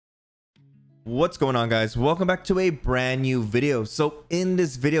What's going on, guys? Welcome back to a brand new video. So in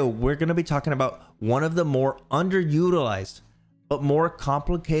this video we're going to be talking about one of the more underutilized but more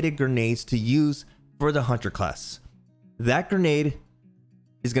complicated grenades to use for the hunter class. That grenade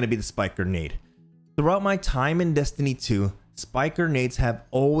is going to be the spike grenade. Throughout my time in Destiny 2, spike grenades have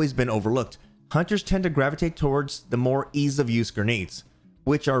always been overlooked. Hunters tend to gravitate towards the more ease of use grenades,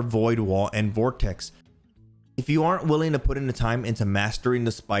 which are Void Wall and Vortex. If you aren't willing to put in the time into mastering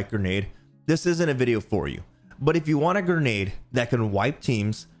the spike grenade, this isn't a video for you. But if you want a grenade that can wipe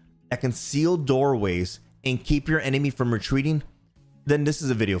teams, that can seal doorways and keep your enemy from retreating, then this is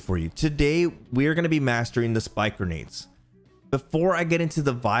a video for you. Today we are going to be mastering the spike grenades. Before I get into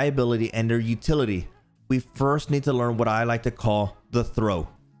the viability and their utility, we first need to learn what I like to call the throw,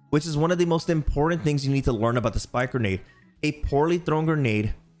 which is one of the most important things you need to learn about the spike grenade. A poorly thrown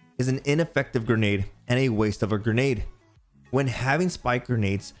grenade is an ineffective grenade and a waste of a grenade. When having spike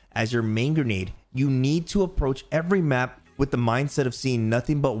grenades as your main grenade, you need to approach every map with the mindset of seeing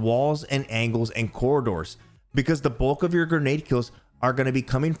nothing but walls and angles and corridors, because the bulk of your grenade kills are going to be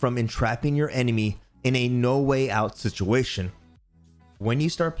coming from entrapping your enemy in a no way out situation. When you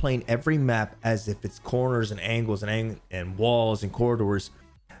start playing every map as if it's corners and angles and walls and corridors,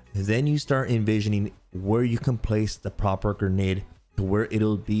 then you start envisioning where you can place the proper grenade to where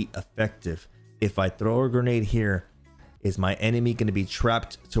it'll be effective. If I throw a grenade here, is my enemy going to be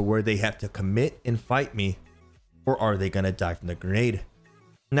trapped to where they have to commit and fight me, or are they going to die from the grenade?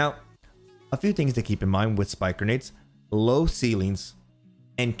 Now, a few things to keep in mind with spike grenades: low ceilings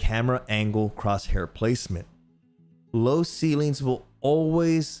and camera angle crosshair placement. Low ceilings will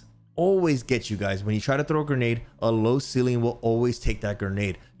always get you guys. When you try to throw a grenade, a low ceiling will always take that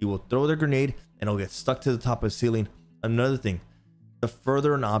grenade. You will throw the grenade and it'll get stuck to the top of the ceiling. Another thing, the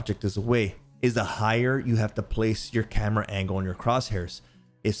further an object is away is the higher you have to place your camera angle on your crosshairs.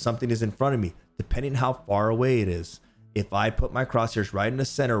 If something is in front of me, depending how far away it is, if I put my crosshairs right in the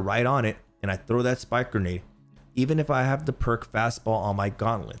center, right on it, and I throw that spike grenade, even if I have the perk fastball on my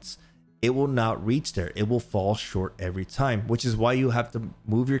gauntlets, it will not reach there. It will fall short every time, which is why you have to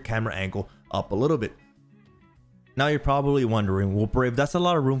move your camera angle up a little bit. Now you're probably wondering, well, Brave, that's a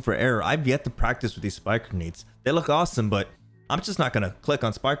lot of room for error. I've yet to practice with these spike grenades. They look awesome, but I'm just not going to click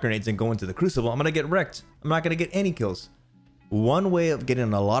on spike grenades and go into the Crucible. I'm going to get wrecked. I'm not going to get any kills. One way of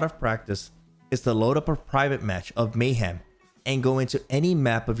getting a lot of practice is to load up a private match of Mayhem and go into any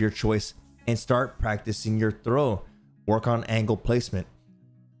map of your choice and start practicing your throw. Work on angle placement.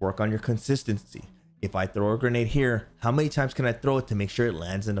 Work on your consistency. If I throw a grenade here, how many times can I throw it to make sure it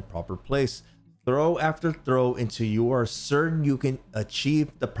lands in the proper place? Throw after throw until you are certain you can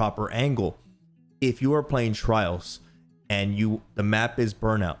achieve the proper angle. If you are playing trials and the map is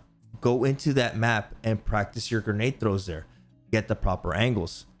burnout, go into that map and practice your grenade throws there. Get the proper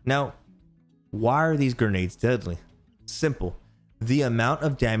angles. Now, why are these grenades deadly? Simple. The amount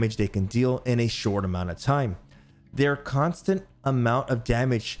of damage they can deal in a short amount of time. Their constant amount of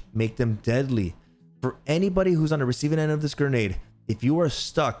damage make them deadly. For anybody who's on the receiving end of this grenade, if you are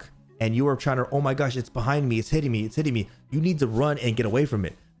stuck and you are trying to, oh my gosh, it's behind me, it's hitting me, you need to run and get away from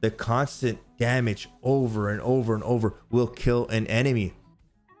it. The constant damage over and over and over will kill an enemy.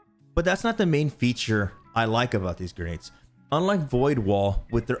 But that's not the main feature I like about these grenades. Unlike Void Wall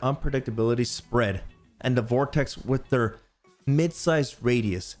with their unpredictability spread and the Vortex with their mid-sized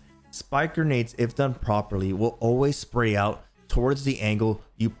radius, spike grenades, if done properly, will always spray out towards the angle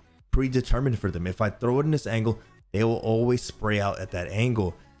you predetermined for them. If I throw it in this angle, they will always spray out at that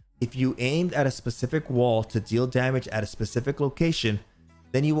angle. If you aimed at a specific wall to deal damage at a specific location,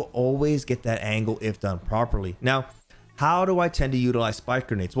 then you will always get that angle if done properly. Now, how do I tend to utilize spike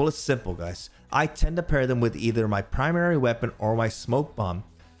grenades? Well, it's simple, guys. I tend to pair them with either my primary weapon or my smoke bomb.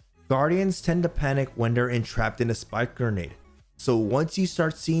 Guardians tend to panic when they're entrapped in a spike grenade. So once you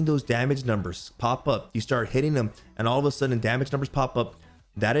start seeing those damage numbers pop up, you start hitting them and all of a sudden damage numbers pop up,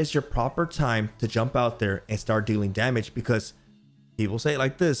 that is your proper time to jump out there and start dealing damage, because people say it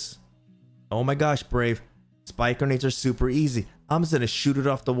like this: oh my gosh, Brave, spike grenades are super easy. I'm just going to shoot it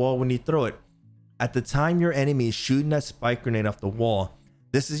off the wall when you throw it. At the time your enemy is shooting that spike grenade off the wall,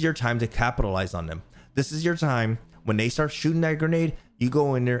 this is your time to capitalize on them. This is your time when they start shooting that grenade, you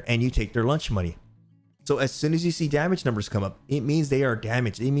go in there and you take their lunch money. So as soon as you see damage numbers come up, it means they are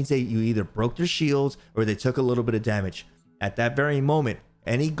damaged. It means that you either broke their shields or they took a little bit of damage. At that very moment,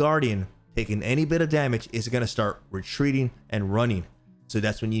 any Guardian taking any bit of damage is going to start retreating and running. So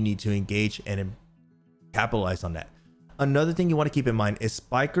that's when you need to engage and capitalize on that. Another thing you want to keep in mind is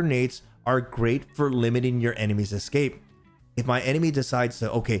spike grenades are great for limiting your enemy's escape. If my enemy decides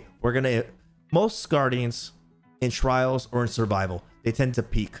to, okay, most Guardians in trials or in survival, they tend to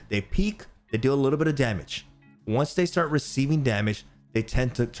peek. They peek They deal a little bit of damage. Once they start receiving damage, they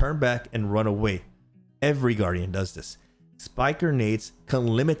tend to turn back and run away. Every Guardian does this. Spike grenades can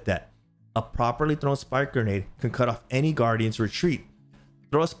limit that. A properly thrown spike grenade can cut off any Guardian's retreat.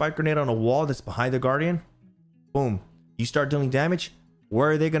 Throw a spike grenade on a wall that's behind the Guardian. Boom. You start dealing damage.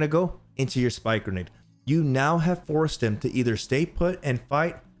 Where are they going to go? Into your spike grenade. You now have forced them to either stay put and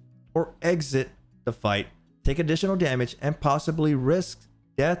fight or exit the fight, take additional damage, and possibly risk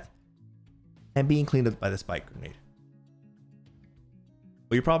death and being cleaned up by the spike grenade.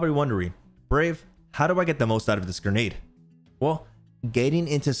 But you're probably wondering, Brave, how do I get the most out of this grenade? Well, getting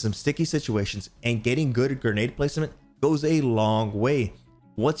into some sticky situations and getting good grenade placement goes a long way.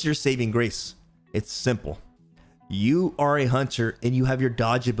 What's your saving grace? It's simple. You are a hunter and you have your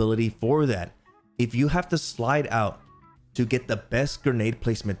dodge ability for that. If you have to slide out to get the best grenade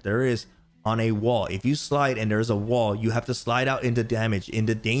placement there is on a wall, if you slide and there's a wall, you have to slide out into damage,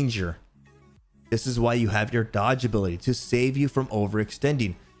 into danger. This is why you have your dodge ability to save you from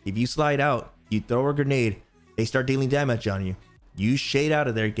overextending. If you slide out, you throw a grenade, they start dealing damage on you. You shade out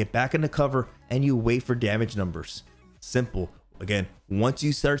of there, get back into cover, and you wait for damage numbers. Simple. Again, once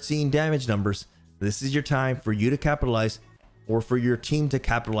you start seeing damage numbers, this is your time for you to capitalize or for your team to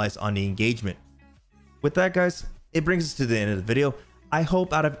capitalize on the engagement. With that, guys, it brings us to the end of the video. I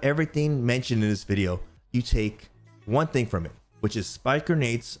hope out of everything mentioned in this video, you take one thing from it, which is spike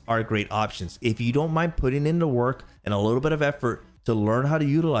grenades are great options. If you don't mind putting in the work and a little bit of effort to learn how to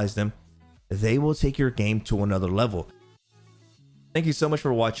utilize them, they will take your game to another level. Thank you so much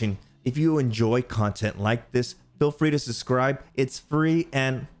for watching. If you enjoy content like this, feel free to subscribe. It's free,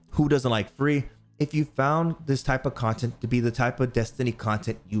 and who doesn't like free? If you found this type of content to be the type of Destiny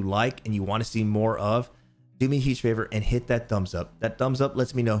content you like and you want to see more of, do me a huge favor and hit that thumbs up. That thumbs up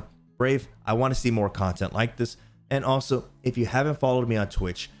lets me know, Brave, I want to see more content like this. And also, if you haven't followed me on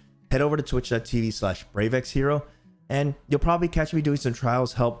Twitch, head over to twitch.tv/BRAVEXHERO, and you'll probably catch me doing some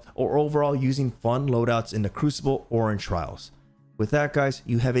trials help or overall using fun loadouts in the Crucible or in trials. With that, guys,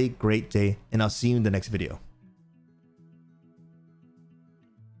 you have a great day, and I'll see you in the next video.